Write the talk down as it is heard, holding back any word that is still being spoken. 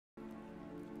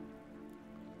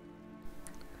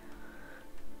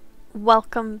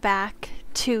Welcome back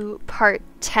to part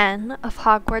 10 of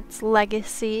Hogwarts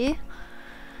Legacy.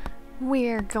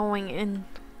 We're going in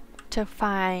to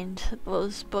find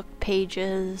those book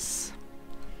pages.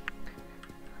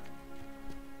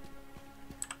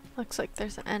 Looks like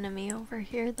there's an enemy over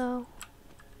here though.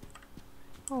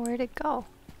 Oh, where'd it go?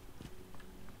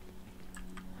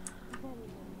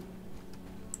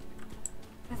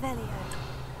 Revelio.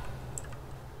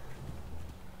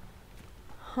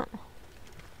 Huh.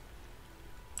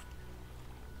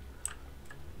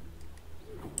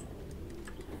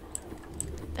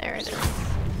 There it is.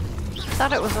 I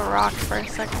thought it was a rock for a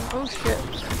second. Oh shit.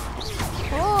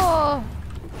 Oh!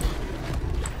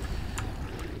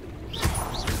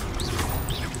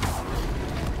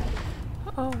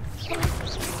 Oh fuck.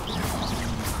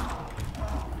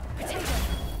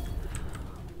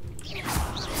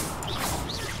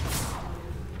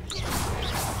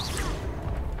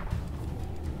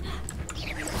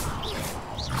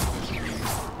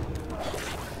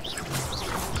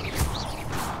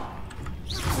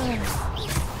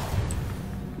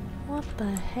 What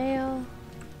the hell?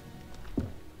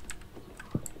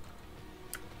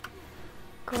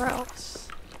 Gross.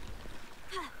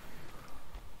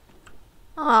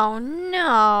 Oh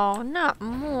no, not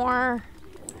more.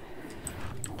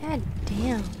 God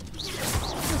damn.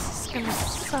 This is gonna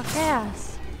suck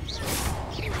ass.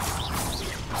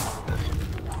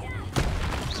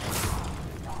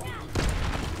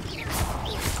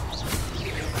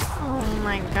 Oh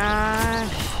my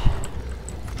gosh.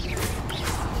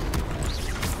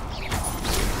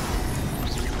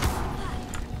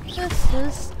 This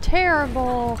is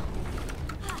terrible.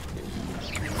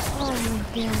 Oh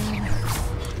my god.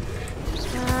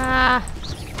 Ah.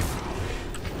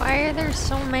 Why are there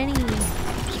so many?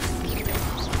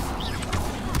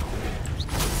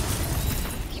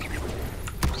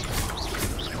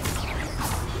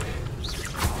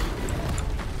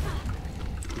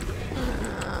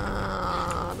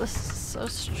 This is so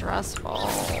stressful.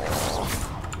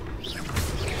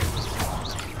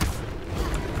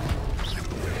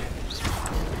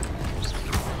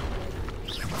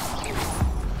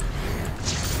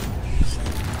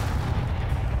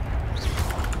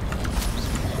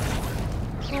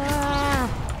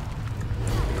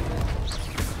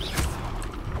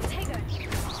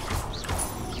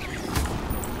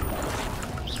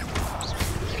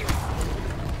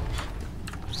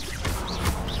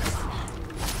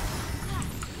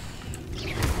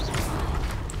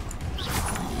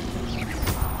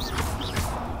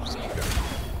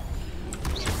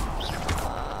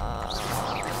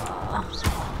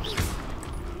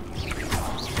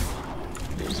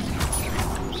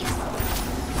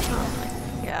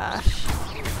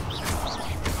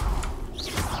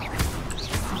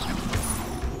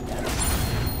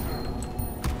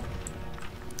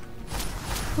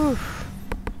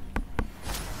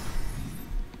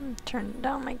 Turn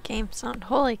down my game sound.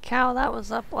 Holy cow, that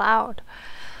was up loud.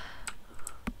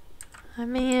 I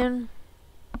mean,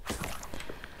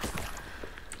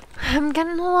 I'm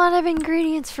getting a lot of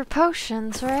ingredients for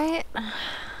potions, right?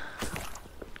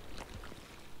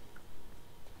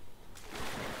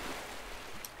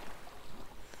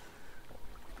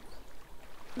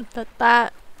 But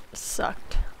that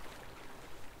sucked.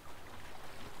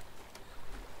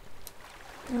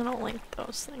 I don't like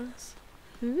those things.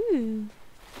 Ooh.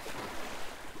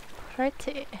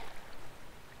 Pretty.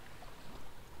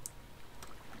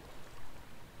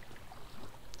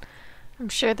 I'm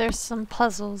sure there's some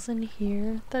puzzles in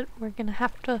here that we're gonna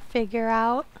have to figure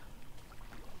out.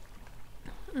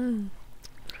 Why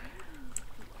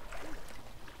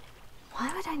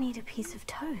would I need a piece of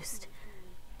toast?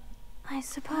 I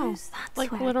suppose that's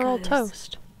like where literal it goes.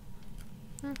 toast.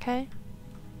 Okay.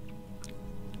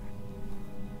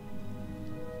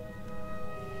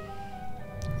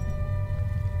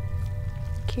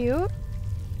 Cute,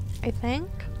 I think.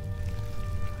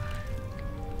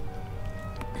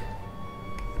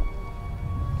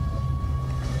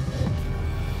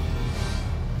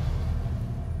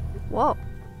 Whoa.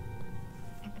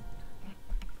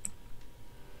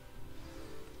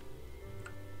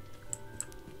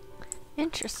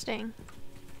 Interesting.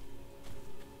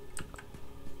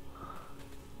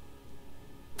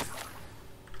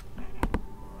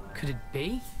 Could it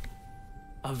be?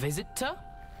 A visitor?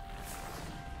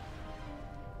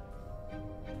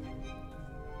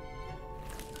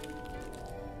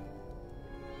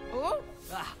 Oh!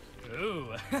 Ah!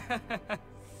 Ooh!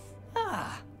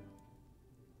 Ah!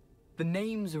 The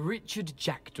name's Richard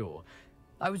Jackdaw.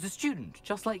 I was a student,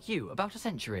 just like you, about a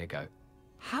century ago.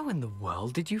 How in the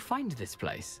world did you find this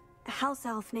place? A house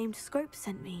elf named Scrope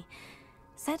sent me.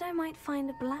 Said I might find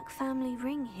a black family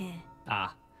ring here.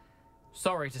 Ah.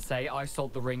 Sorry to say, I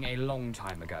sold the ring a long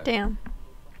time ago. Damn.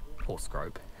 Poor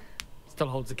Scrope. Still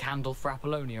holds a candle for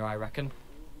Apollonia, I reckon.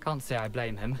 Can't say I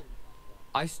blame him.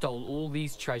 I stole all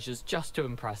these treasures just to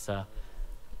impress her.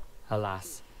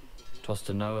 Alas, 'twas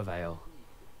to no avail.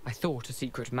 I thought a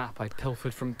secret map I'd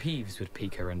pilfered from Peeves would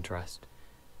pique her interest.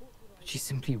 But she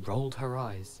simply rolled her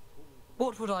eyes.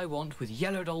 What would I want with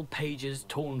yellowed old pages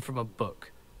torn from a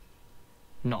book?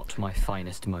 Not my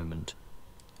finest moment.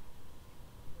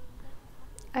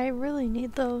 I really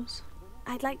need those.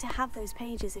 I'd like to have those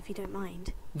pages if you don't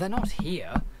mind. They're not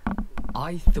here.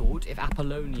 I thought if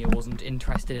Apollonia wasn't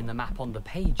interested in the map on the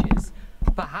pages,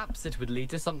 perhaps it would lead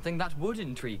to something that would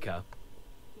intrigue her.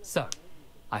 So,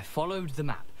 I followed the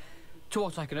map to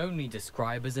what I can only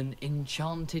describe as an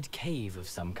enchanted cave of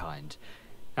some kind.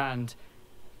 And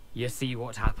you see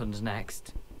what happened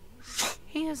next?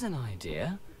 Here's an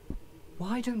idea.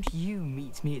 Why don't you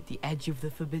meet me at the edge of the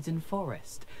Forbidden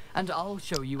Forest, and I'll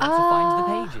show you where to find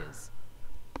the pages.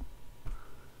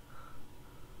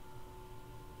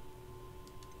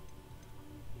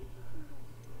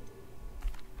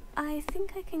 I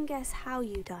think I can guess how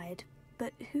you died,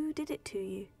 but who did it to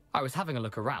you? I was having a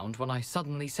look around when I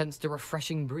suddenly sensed a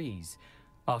refreshing breeze.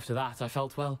 After that, I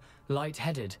felt, well,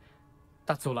 lightheaded.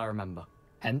 That's all I remember.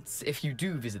 Hence, if you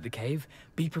do visit the cave,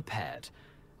 be prepared.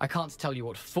 I can't tell you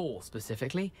what for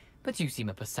specifically, but you seem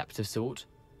a perceptive sort.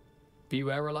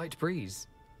 Beware a light breeze.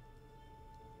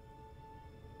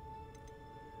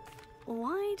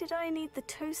 Why did I need the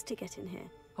toast to get in here?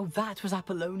 Oh, that was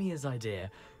Apollonia's idea.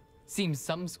 Seems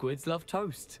some squids love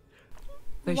toast.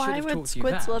 They Why should have would taught you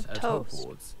squids that love at toast?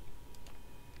 Hogwarts.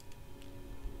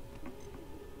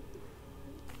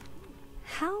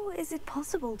 How is it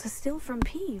possible to steal from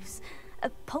Peeves?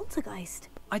 A poltergeist?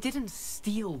 I didn't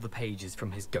steal the pages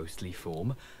from his ghostly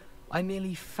form. I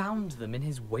merely found them in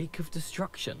his wake of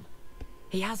destruction.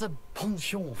 He has a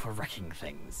penchant for wrecking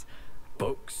things.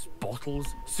 Books, bottles,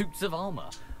 suits of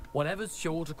armor, whatever's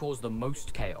sure to cause the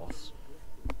most chaos.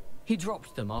 He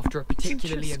dropped them after a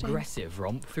particularly Interesting. aggressive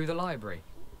romp through the library.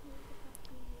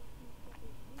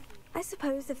 I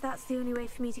suppose if that's the only way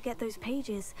for me to get those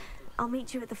pages, I'll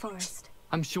meet you at the forest.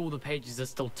 I'm sure the pages are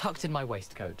still tucked in my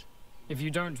waistcoat. If you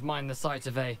don't mind the sight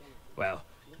of a, well,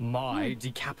 my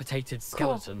decapitated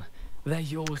skeleton, they're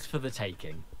yours for the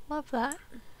taking. Love that.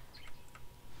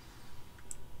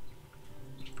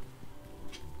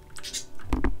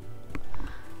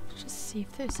 Just see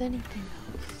if there's anything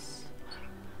else.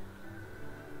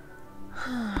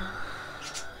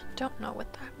 Don't know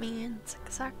what that means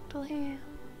exactly.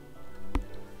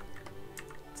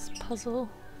 It's a puzzle.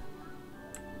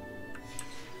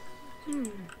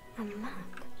 A map.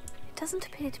 It doesn't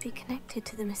appear to be connected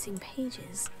to the missing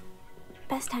pages.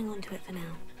 Best hang on to it for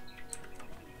now.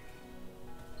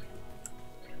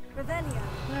 Revelio.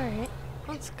 Alright,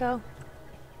 let's go.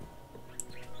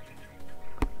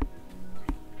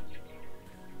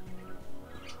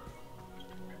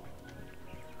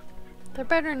 There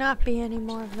better not be any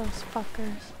more of those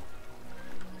fuckers.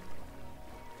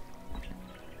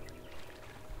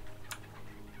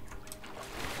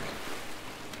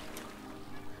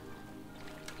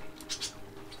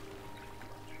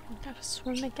 I gotta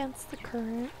swim against the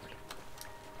current.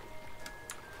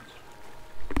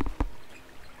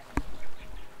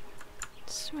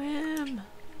 Swim.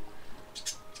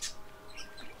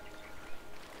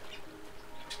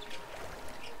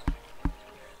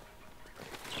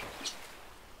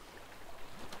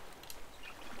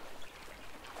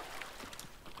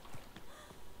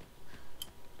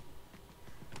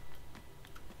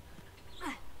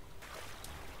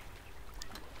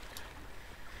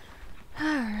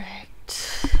 Alright,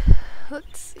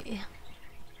 let's see.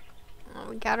 Oh,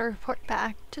 we gotta report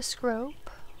back to Scrope.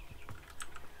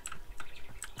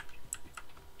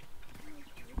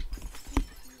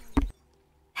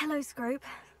 Hello, Scrope.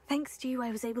 Thanks to you,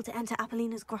 I was able to enter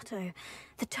Apollina's grotto.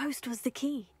 The toast was the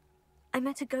key. I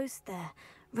met a ghost there,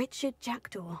 Richard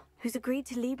Jackdaw, who's agreed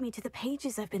to lead me to the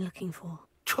pages I've been looking for.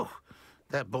 Phew,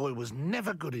 that boy was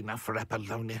never good enough for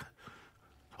Apollonia.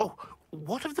 Oh,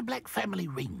 what of the Black family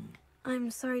ring?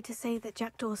 I'm sorry to say that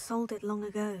Jackdaw sold it long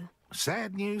ago.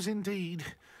 Sad news indeed.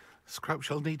 Scrope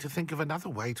shall need to think of another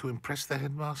way to impress the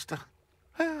headmaster.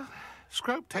 Well,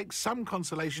 Scrope takes some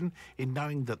consolation in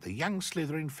knowing that the young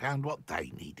Slytherin found what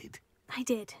they needed. I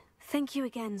did. Thank you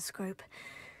again, Scrope.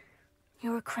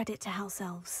 You're a credit to House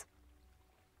Elves.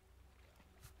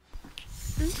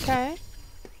 Okay.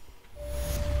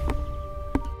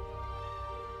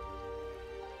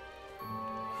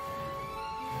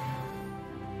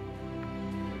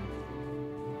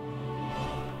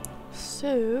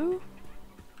 So,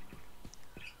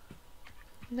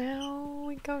 Now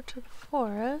we go to the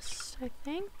forest, I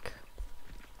think.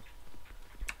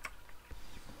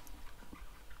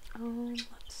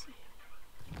 Let's see.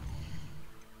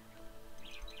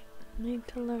 Need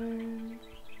to learn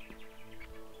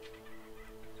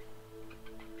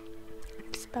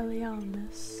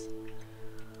Expelliarmus.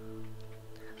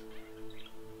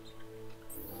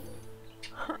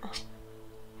 Huh.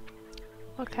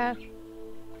 Okay.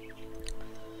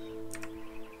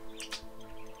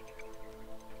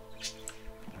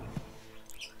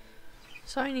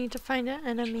 So I need to find an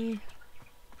enemy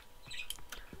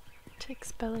to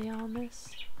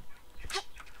Expelliarmus.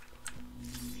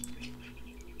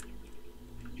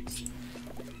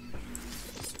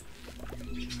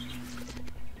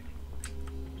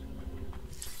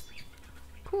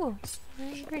 Cool.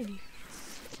 Ingredients.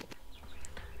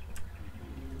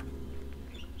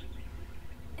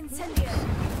 Incendio.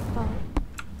 Oh.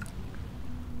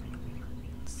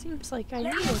 Seems like I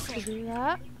needed to do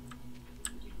that.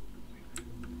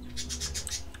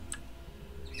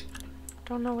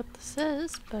 Don't know what this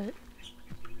is, but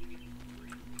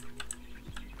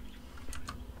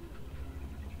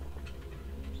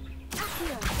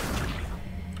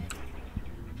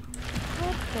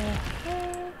what the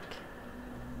heck?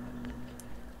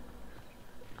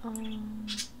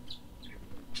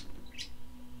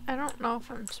 I don't know if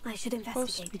I'm I should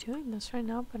supposed to be investigate. doing this right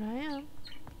now, but I am.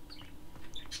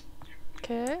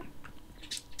 Okay.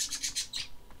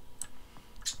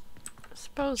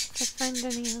 Suppose if I find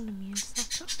any enemies,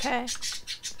 that's okay.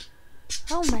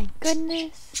 Oh my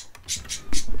goodness.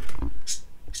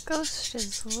 Ghost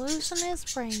is losing his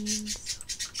brains.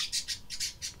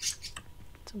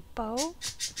 It's a bow.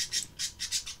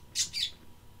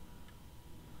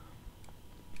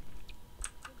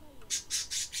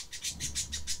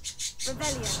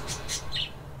 Rebellion.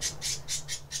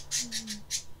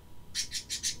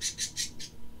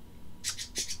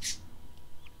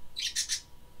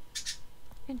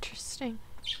 Interesting.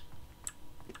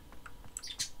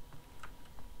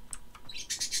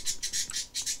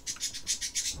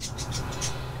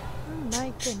 Oh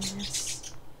my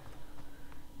goodness.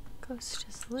 Ghost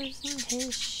is losing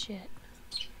his shit.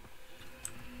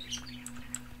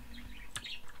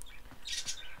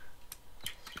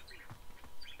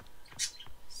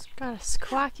 He's got a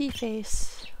squawky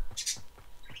face.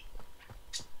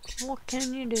 What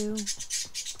can you do?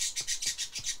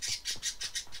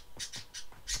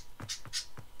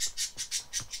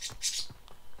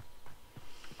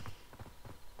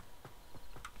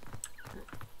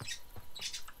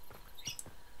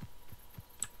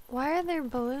 Why are there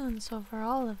balloons over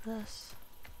all of this?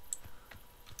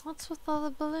 What's with all the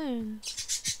balloons?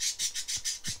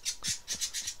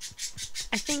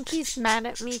 I think he's mad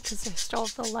at me because I stole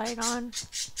the light on.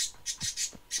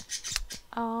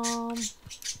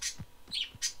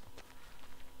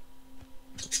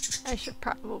 I should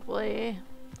probably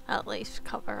at least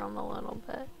cover him a little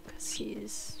bit because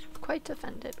he's quite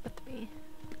offended with me.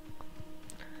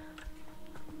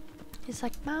 He's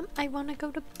like, Mom, I want to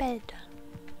go to bed.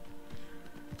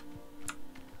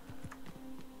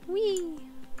 Whee!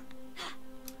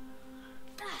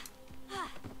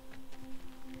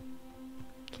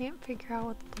 Can't figure out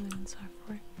what the balloons are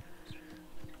for.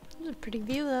 This is a pretty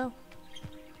view though.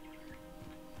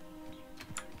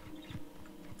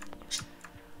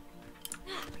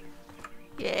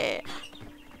 Yeah.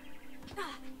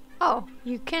 Oh,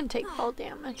 you can take fall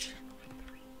damage.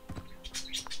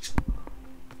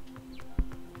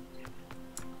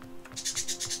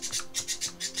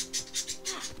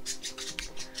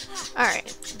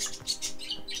 Alright.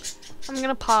 I'm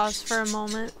gonna pause for a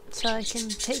moment so I can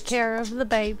take care of the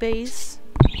babies.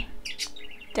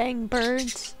 Dang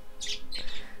birds.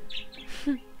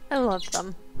 I love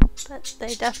them, but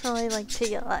they definitely like to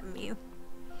yell at me.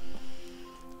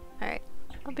 Alright,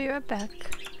 I'll be right back.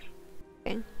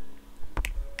 Okay.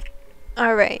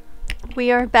 Alright,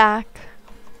 we are back.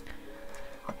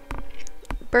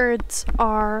 Birds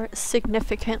are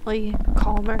significantly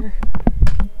calmer.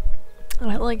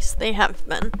 At least they have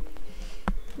been.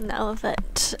 Now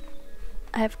that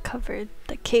I've covered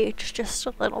the cage just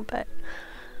a little bit.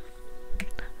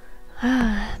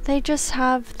 They just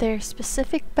have their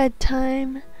specific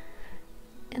bedtime,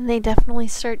 and they definitely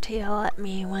start to yell at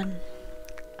me when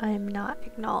I'm not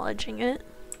acknowledging it.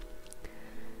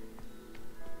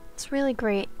 It's really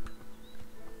great.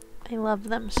 I love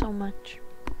them so much.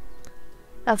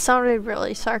 That sounded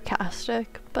really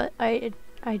sarcastic, but I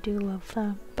do love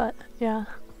them, but yeah.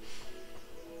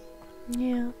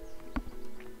 Yeah.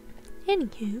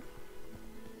 Anywho.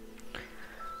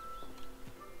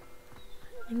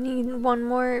 I need one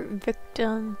more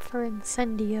victim for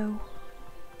Incendio.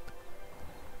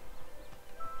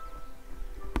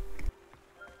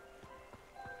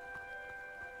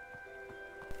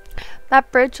 That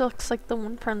bridge looks like the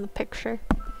one from the picture.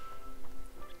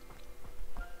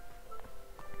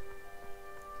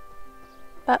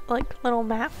 That like little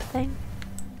map thing.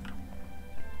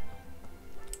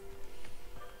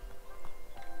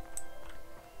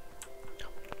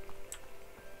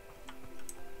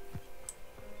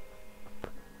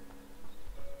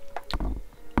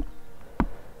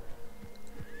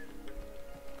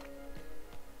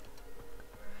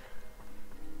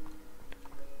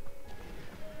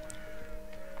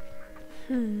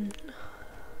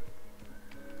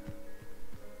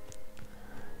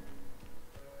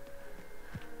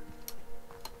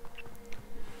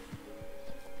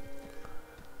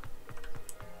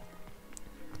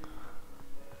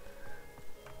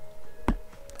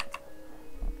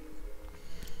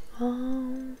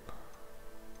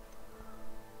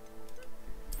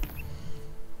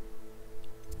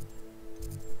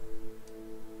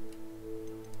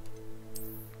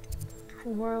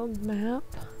 World map.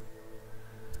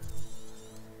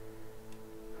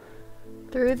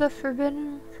 Through the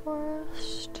Forbidden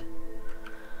Forest.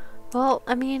 Well,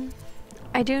 I mean,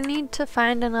 I do need to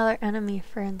find another enemy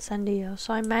for Incendio,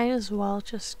 so I might as well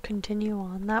just continue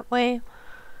on that way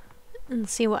and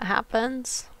see what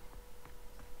happens.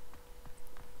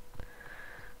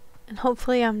 And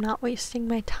hopefully I'm not wasting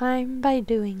my time by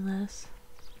doing this.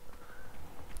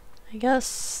 I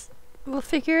guess we'll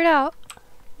figure it out.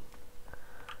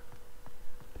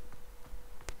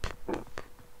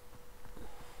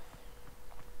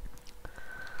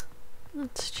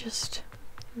 Let's just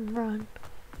run.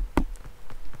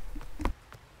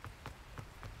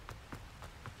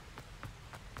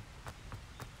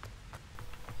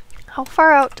 How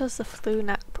far out does the flu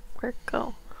network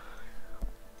go?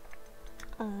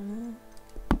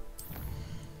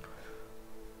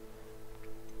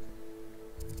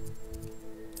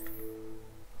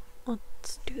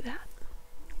 Let's do that.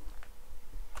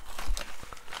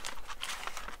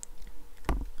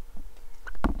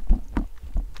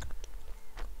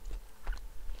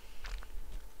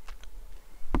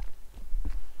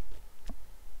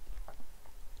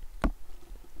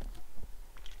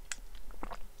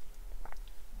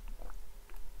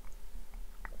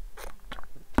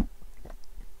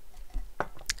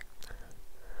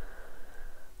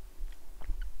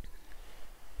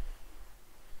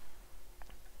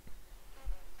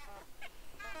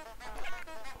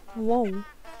 Whoa.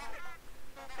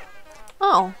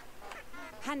 Oh.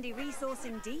 Handy resource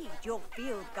indeed, your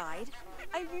field guide.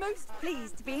 I'm most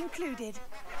pleased to be included.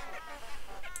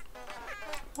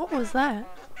 What was that?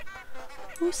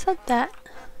 Who said that?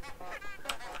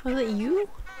 Was it you?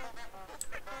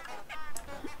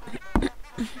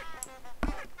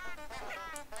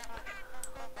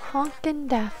 Honkin'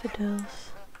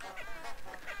 daffodils.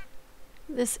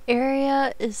 This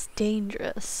area is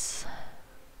dangerous.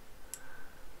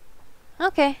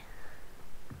 Okay.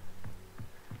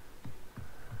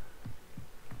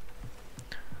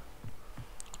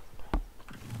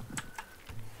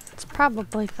 It's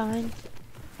probably fine.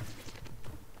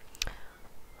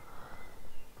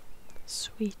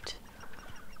 Sweet.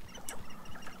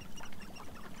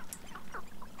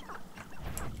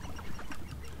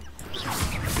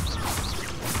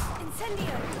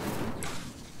 Incendio!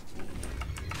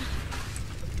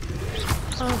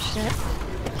 Oh shit.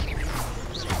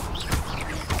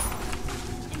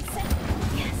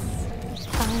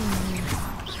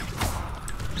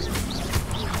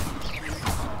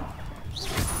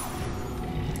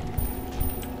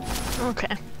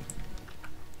 Okay.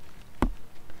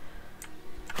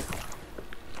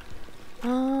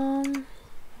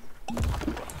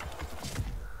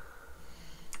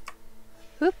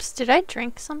 Oops, did I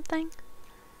drink something?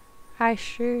 I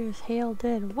sure as hell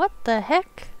did. What the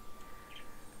heck?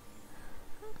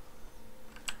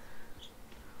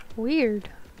 Weird.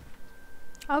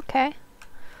 Okay.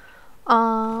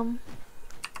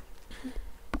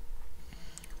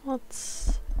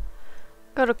 Let's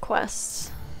go to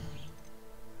quests.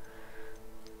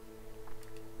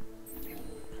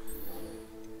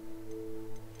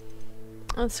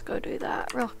 Let's go do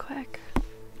that real quick.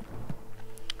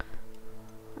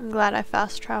 I'm glad I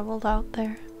fast traveled out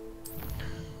there.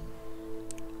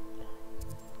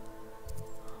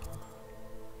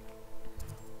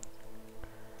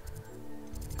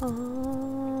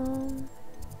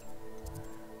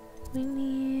 We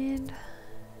need...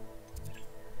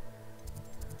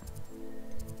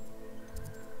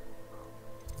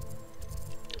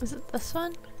 Is it this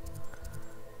one?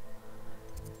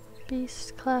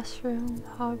 Beast Classroom,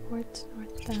 Hogwarts,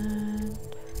 North End.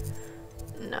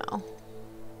 No.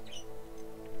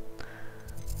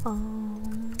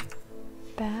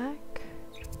 Back.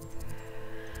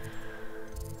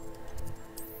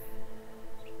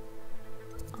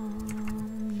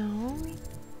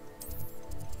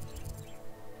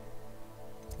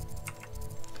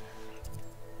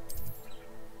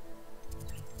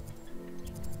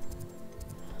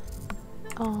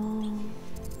 Okay,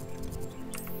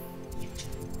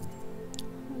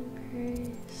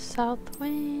 South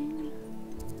Wing.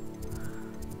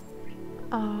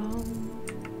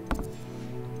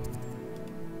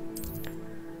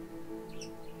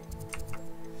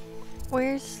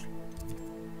 Where's...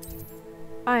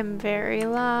 I'm very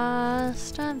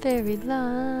lost. I'm very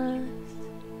lost.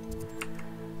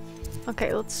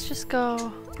 Okay, let's just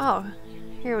go. Oh,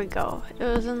 here we go. It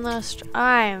was in the...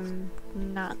 I'm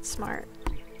not smart.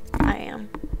 I am.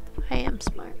 I am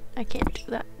smart. I can't do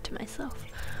that to myself.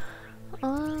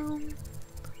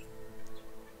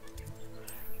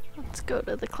 Let's go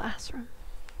to the classroom.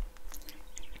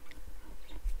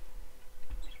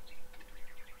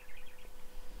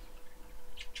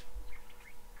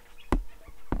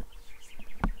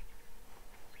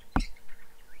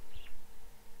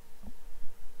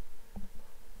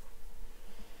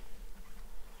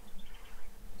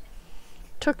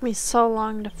 Took me so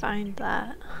long to find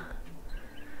that.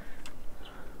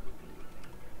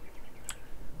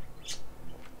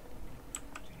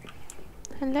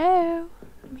 Hello,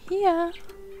 I'm here.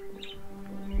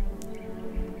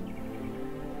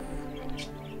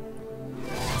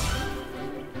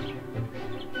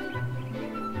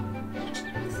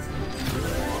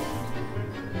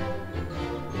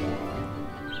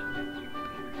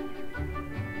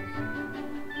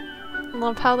 I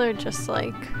love how they're just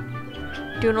like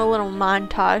doing a little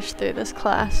montage through this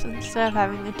class instead of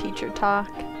having the teacher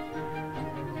talk.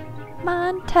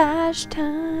 Montage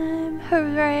time,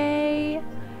 hooray!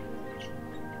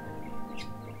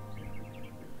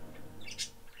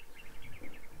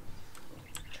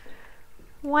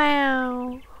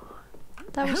 Wow,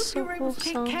 that was so I hope you were able to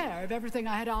wholesome. take care of everything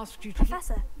I had asked you to do.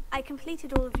 Professor, I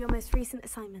completed all of your most recent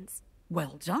assignments.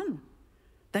 Well done.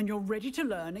 Then you're ready to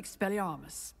learn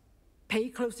Expelliarmus. Pay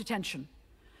close attention.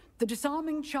 The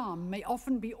disarming charm may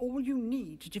often be all you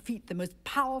need to defeat the most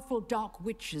powerful dark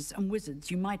witches and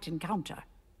wizards you might encounter.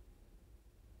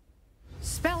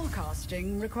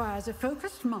 Spellcasting requires a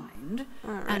focused mind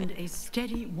and a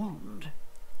steady wand.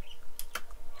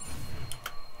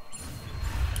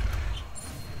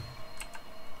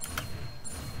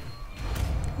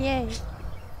 Yay.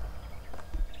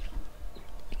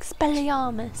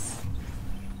 Expelliarmus.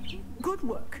 Good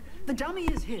work. The dummy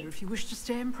is here if you wish to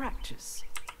stay and practice.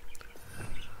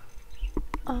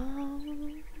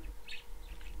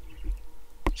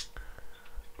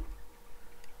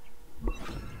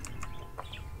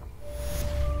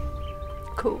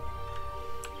 Cool.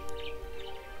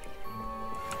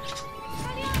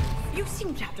 You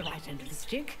seem to have the right end of the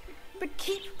stick, but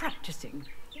keep practicing.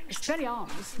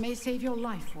 Expelliarmus may save your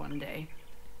life one day.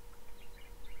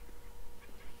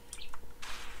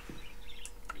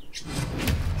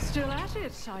 Still at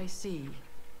it, I see.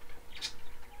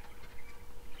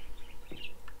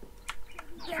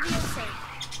 Leviosa.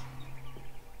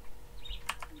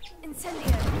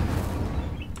 Incendio.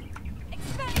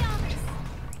 Expelliarmus.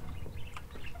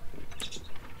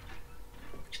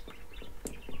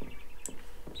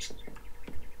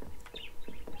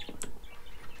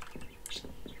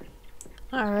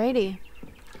 Alrighty.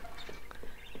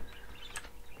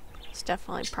 It's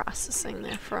definitely processing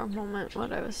there for a moment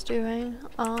what I was doing.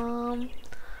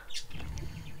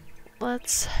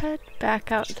 Let's head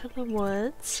back out to the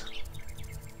woods.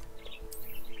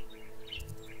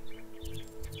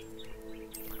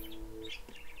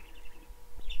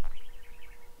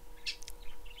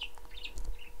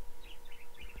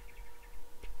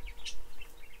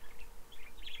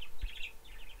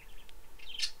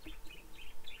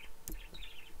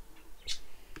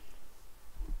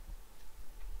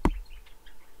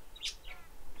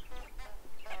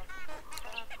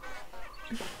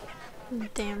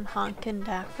 Damn honkin'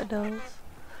 daffodils.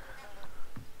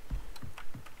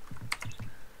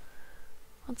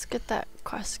 Let's get that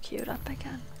quest queued up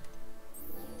again.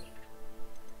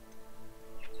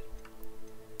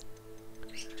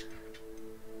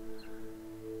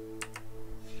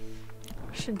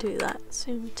 Should do that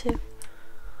soon too.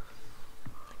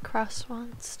 The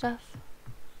crosswand stuff.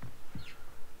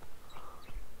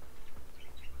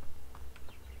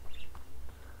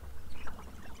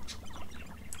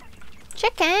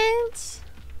 Chickens!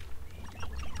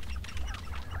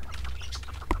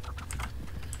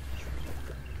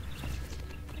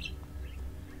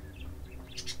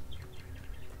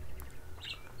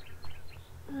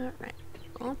 Alright,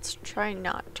 let's try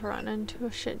not to run into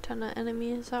a shit ton of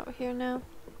enemies out here now.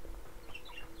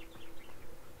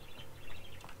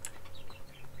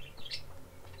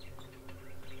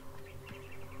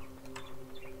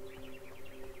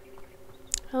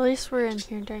 At least we're in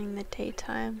here during the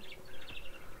daytime.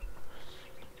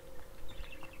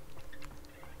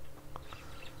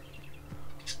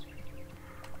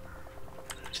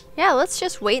 Yeah, let's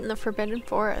just wait in the Forbidden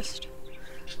Forest.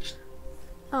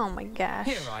 Oh my gosh.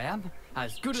 Here I am,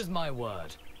 as good as my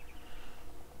word.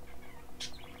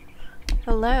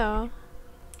 Hello.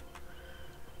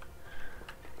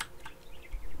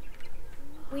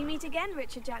 We meet again,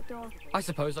 Richard Jackdaw. I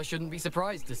suppose I shouldn't be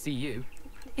surprised to see you.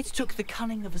 It took the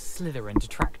cunning of a Slytherin to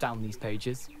track down these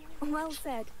pages. Well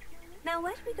said. Now,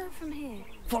 where do we go from here?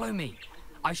 Follow me.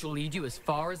 I shall lead you as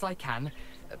far as I can,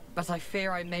 but I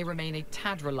fear I may remain a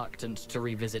tad reluctant to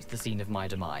revisit the scene of my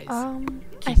demise. I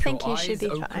Keep think your you should eyes be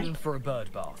open fine. for a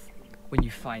bird bath. When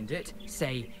you find it,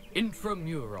 say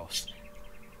intramuros.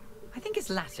 I think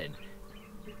it's Latin.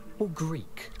 Or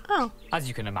Greek. Oh, As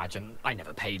you can imagine, I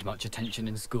never paid much attention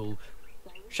in school.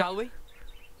 Shall we?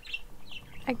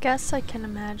 I guess I can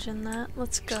imagine that.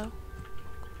 Let's go.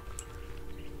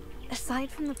 Aside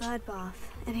from the bird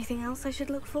bath, anything else I should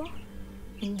look for?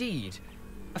 Indeed.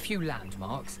 A few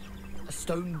landmarks. A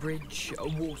stone bridge, a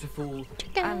waterfall,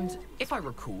 and, if I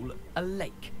recall, a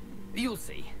lake. You'll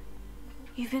see.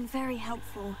 You've been very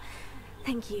helpful.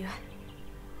 Thank you.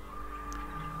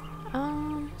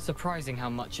 Surprising how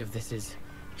much of this is,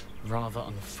 rather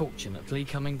unfortunately,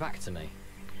 coming back to me.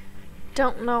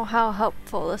 Don't know how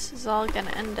helpful this is all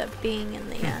gonna end up being in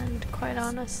the end, quite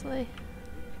honestly.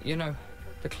 You know,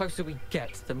 the closer we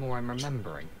get, the more I'm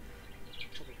remembering.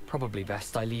 Probably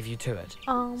best I leave you to it.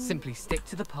 Simply stick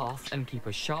to the path and keep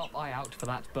a sharp eye out for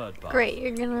that bird bath. Great,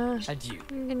 you're gonna Adieu.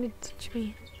 teach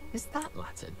me. Is that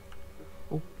Latin?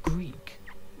 Or Greek?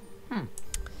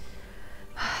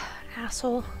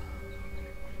 Asshole.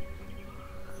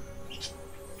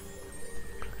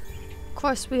 Of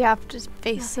course we have to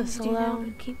face Nothing this to do now alone.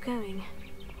 but keep going.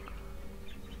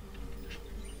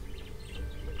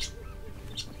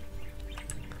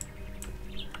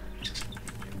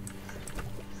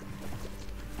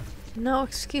 No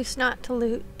excuse not to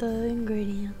loot the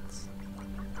ingredients.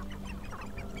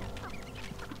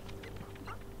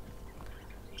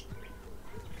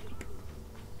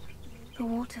 The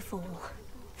waterfall.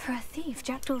 For a thief,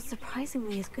 Jackdaw's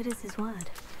surprisingly as good as his word.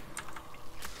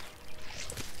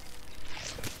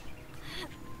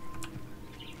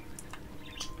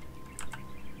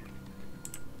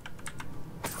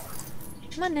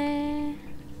 Money.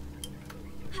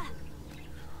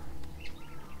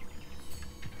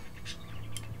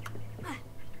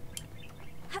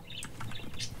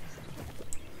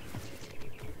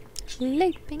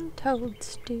 Leaping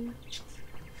toadstools.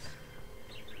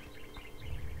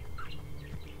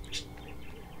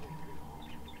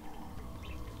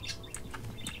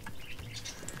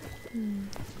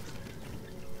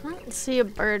 I don't see a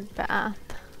bird bath.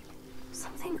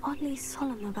 Something oddly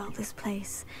solemn about this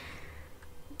place.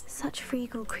 Such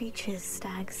regal creatures,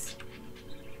 stags.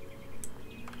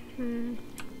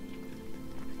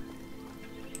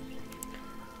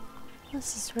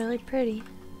 This is really pretty.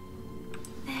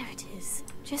 There it is,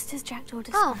 just as Jackdaw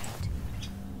described.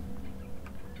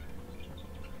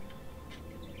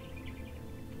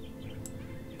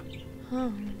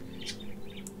 Oh.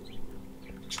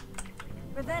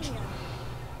 Revelio.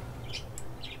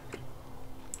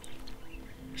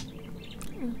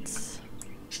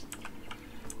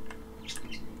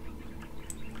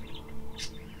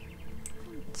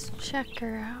 Let's check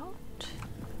her out.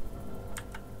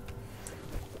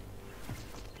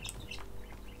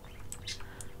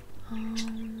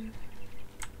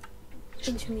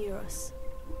 Intramuros.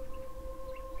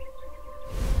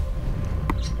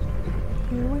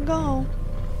 Here we go.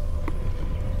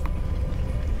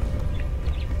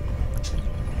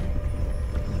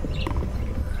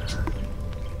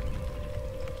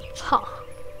 Huh.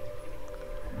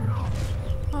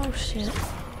 Oh shit.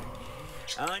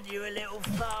 Aren't you a little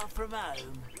far from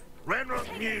home?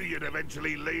 Renrock knew you'd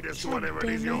eventually lead us to whatever it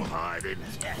is you're hiding.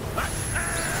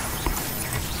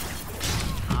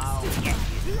 I'll get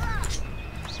you.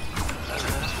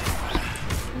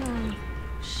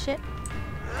 Shit.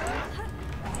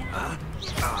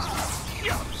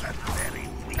 You're so very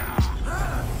weak.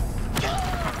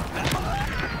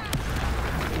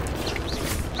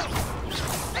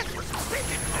 That was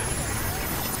pitiful.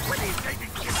 When he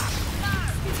didn't give up.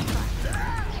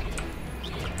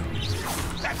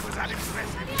 That was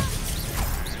unimpressive.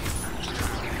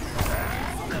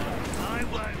 I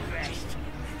won't rest.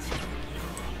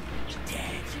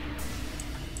 Dead.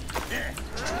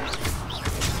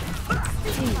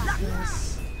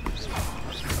 Jesus.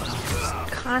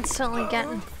 Constantly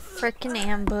getting frickin'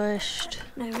 ambushed.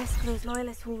 No risk those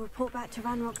loyalists will report back to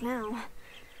Ranrock now.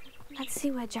 Let's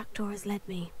see where Jackdaw has led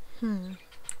me.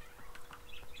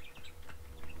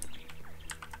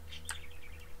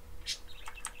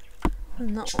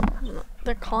 No,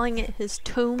 they're calling it his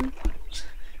tomb.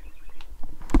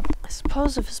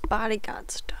 Suppose if his body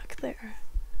got stuck there.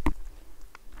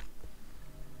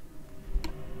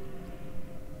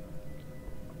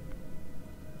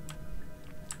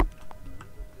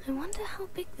 I wonder how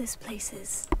big this place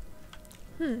is.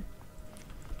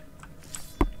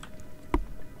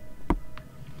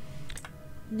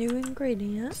 New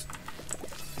ingredient.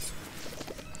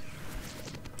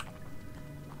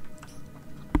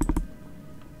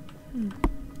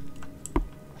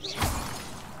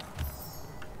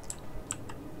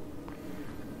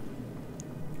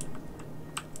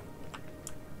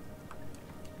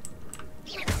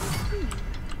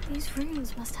 These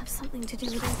runes must have something to do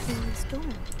with opening this door.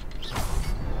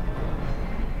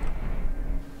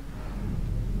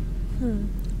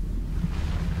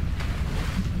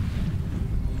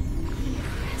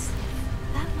 Impressive.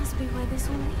 That must be where this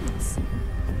all leads.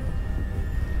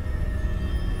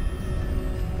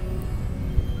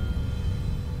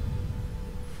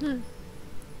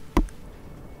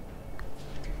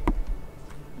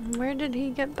 Where did he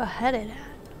get beheaded at?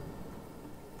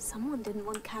 Someone didn't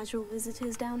want casual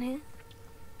visitors down here.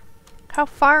 How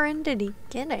far in did he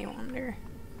get, I wonder?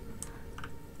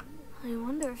 I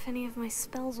wonder if any of my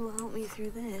spells will help me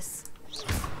through this.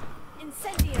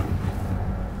 Incendio!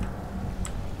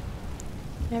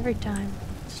 Every time.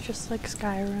 It's just like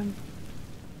Skyrim.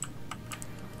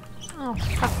 Oh,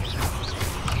 fuck.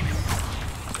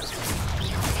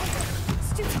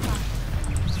 Stupefy!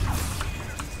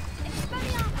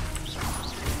 Expelliarmus!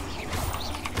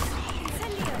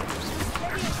 Incendio!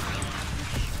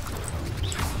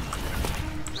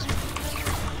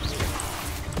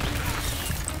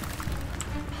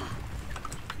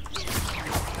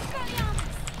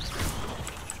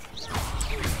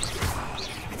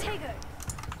 Potato!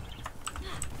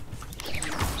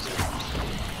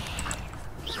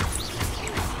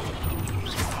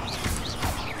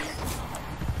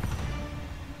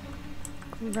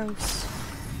 Gross.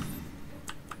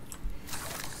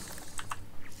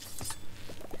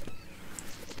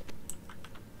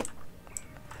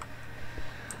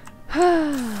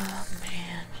 Oh,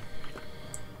 man.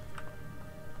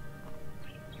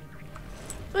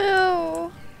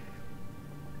 Ew.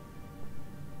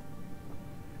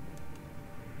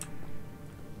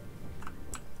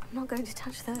 I'm not going to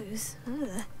touch those.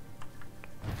 Ugh.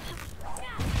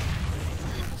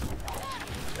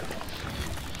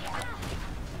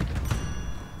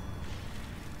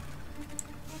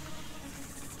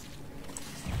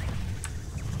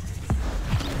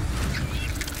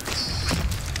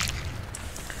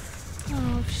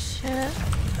 Oh, shit.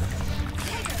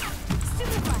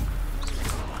 Stupefy!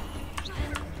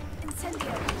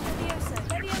 Incendio! Levioso!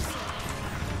 Levioso!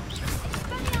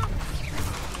 Expelliarmus!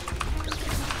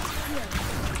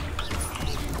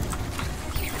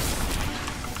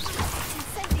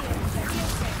 Incendio!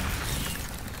 Levioso!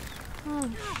 Oh,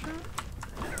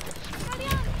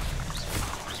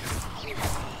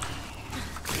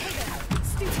 shit.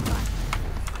 Stupefy!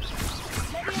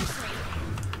 Levioso!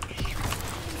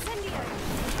 Incendio!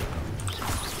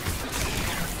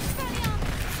 Expelliarmus!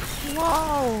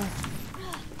 Whoa.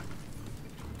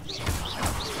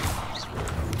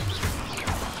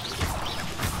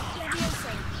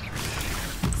 Levioso!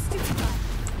 Stupefy!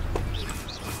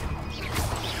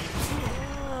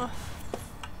 Ugh.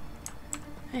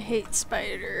 I hate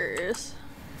spiders.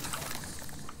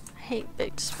 I hate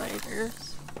big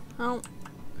spiders. I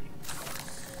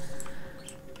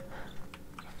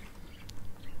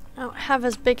don't have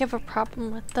as big of a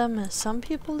problem with them as some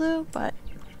people do, but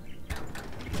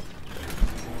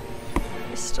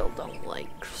I still don't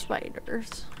like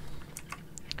spiders.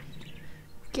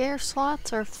 Gear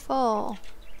slots are full.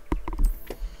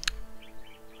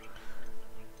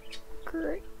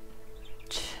 Great.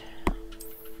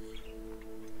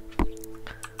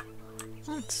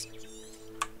 Let's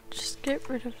just get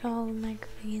rid of all the my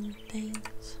green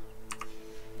things.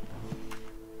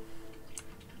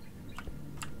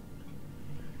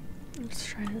 Let's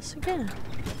try this again.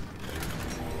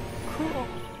 Cool.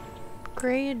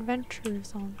 Grey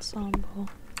Adventures Ensemble.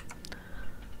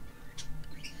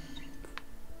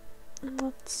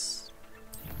 Let's...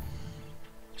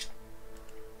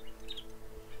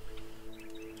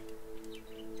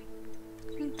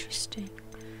 Interesting.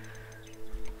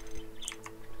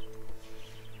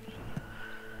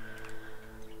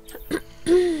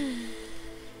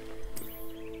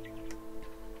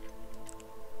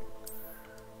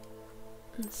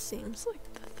 It seems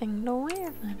like the thing to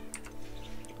wear then.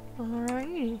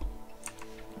 Alrighty.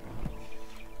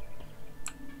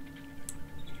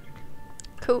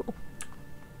 Cool.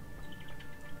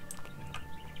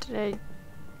 Did I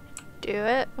do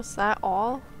it? Was that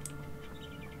all?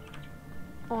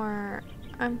 Or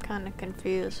I'm kind of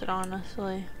confused,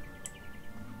 honestly.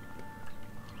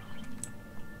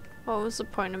 What was the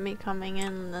point of me coming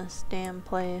in this damn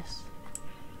place?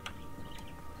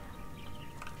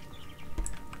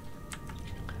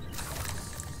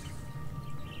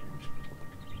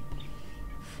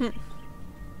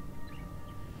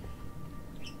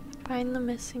 Find the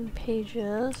missing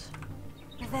pages.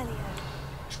 Revelio.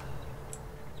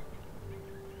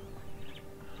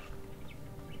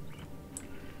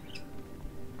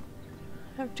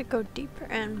 I have to go deeper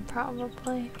in,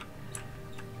 probably.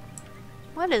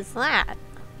 What is that?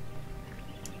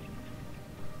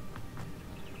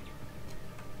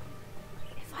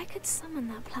 If I could summon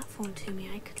that platform to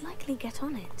me, I could likely get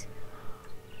on it.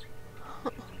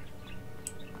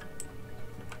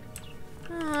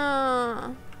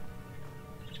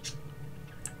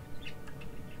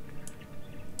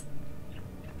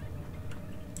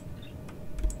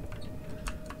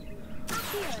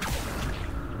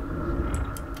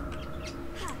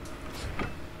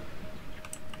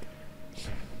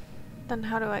 Then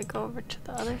how do I go over to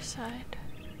the other side?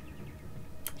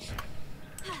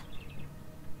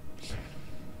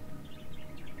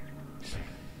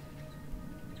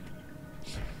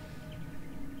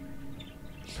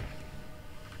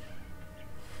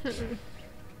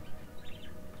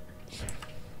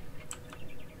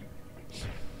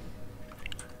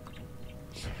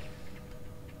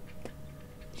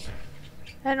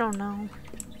 I don't know.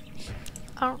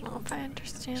 I don't know if I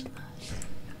understand this.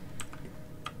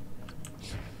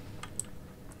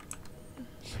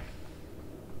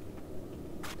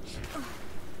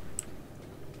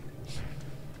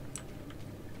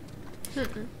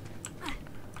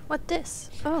 What this?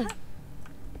 Oh.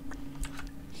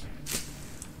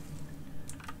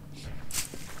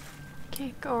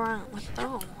 Can't go wrong with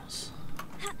those.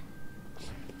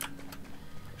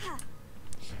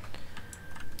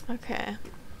 Okay.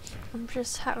 I'm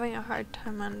just having a hard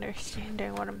time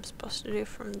understanding what I'm supposed to do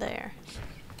from there.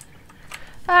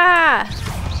 Ah!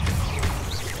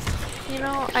 You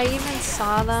know, I even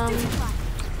saw them.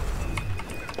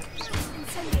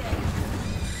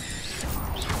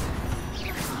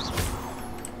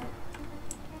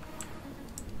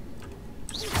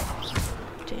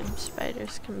 Damn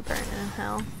spiders can burn in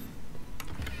hell.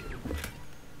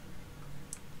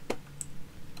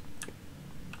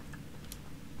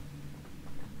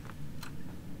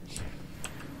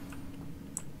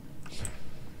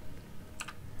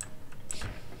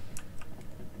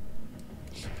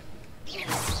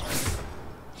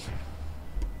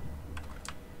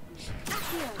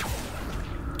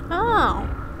 Oh!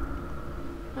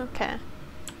 Okay.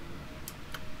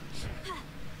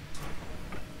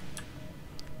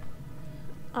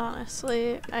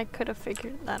 Honestly, I could have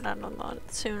figured that out a lot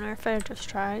sooner if I had just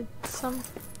tried some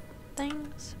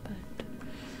things, but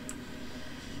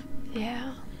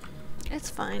yeah, it's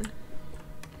fine.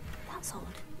 That's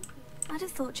odd. I'd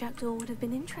have thought Jackdaw would have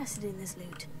been interested in this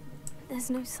loot. There's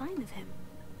no sign of him.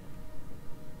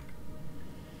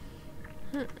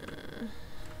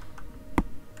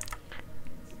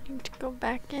 Need to go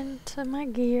back into my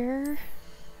gear.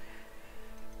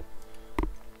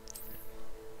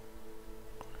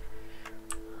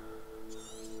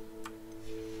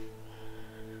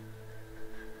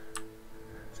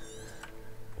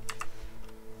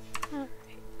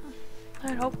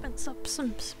 That opens up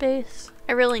some space.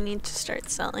 I really need to start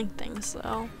selling things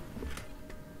though.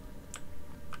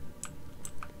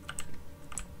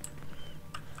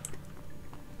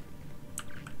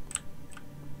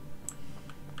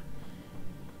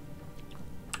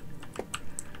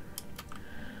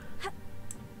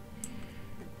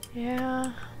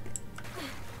 Yeah.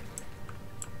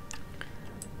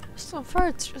 So far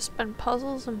it's just been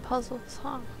puzzles and puzzles,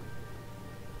 huh?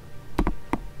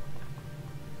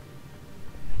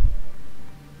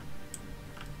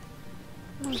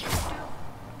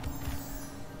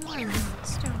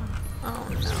 Oh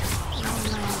no.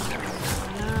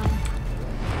 No.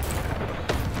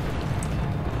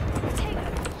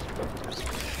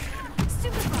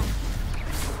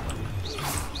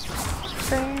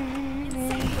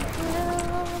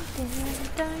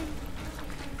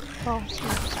 Oh,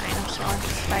 dinosaur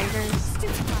spiders.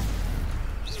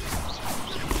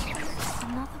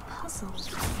 Another puzzle.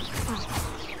 Oh,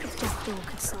 if Jackdaw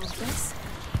could solve this,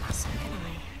 so can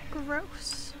I.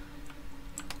 Gross.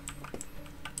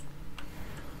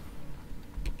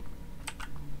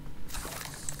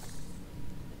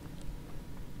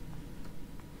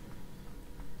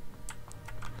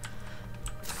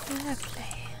 Lovely.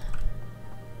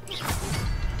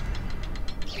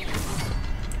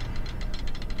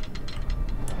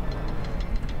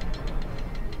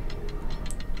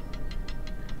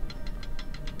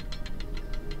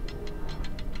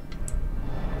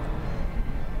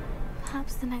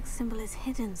 Perhaps the next symbol is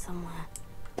hidden somewhere.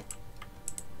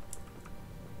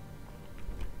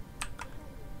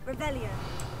 Revelio.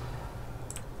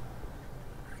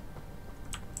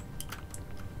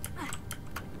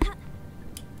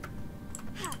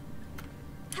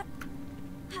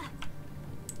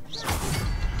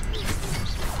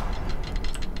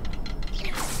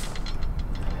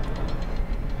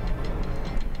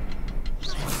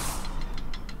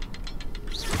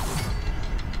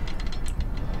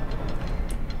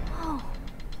 Oh,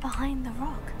 behind the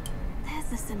rock. There's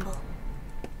the symbol.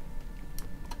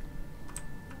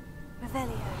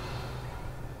 Revelio.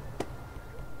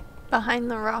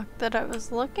 Behind the rock that I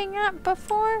was looking at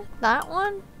before? That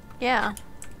one? Yeah.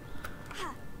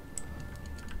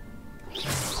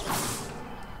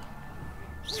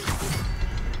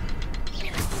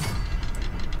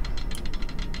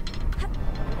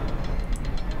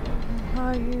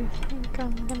 How you think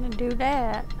I'm gonna do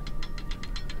that?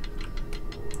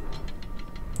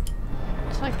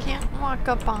 So I can't walk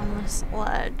up on this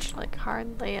ledge, like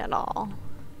hardly at all.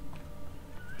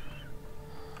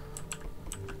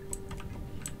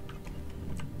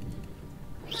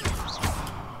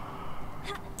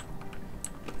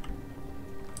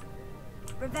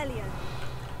 Revelio.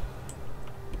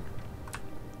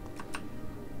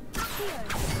 Accio.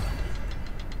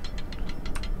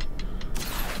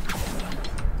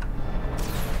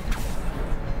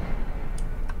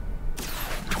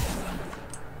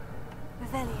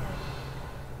 Revelio.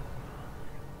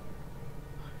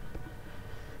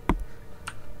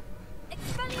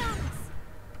 Expelliarmus.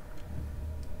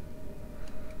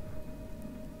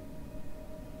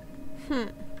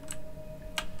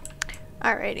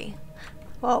 Alrighty.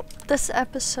 Well, this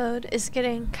episode is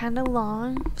getting kind of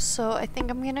long, so I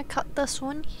think I'm gonna cut this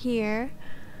one here.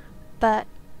 But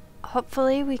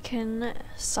hopefully we can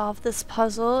solve this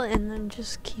puzzle and then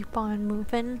just keep on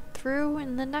moving through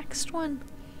in the next one.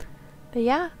 But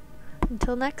yeah,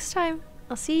 until next time,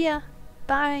 I'll see ya.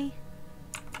 Bye.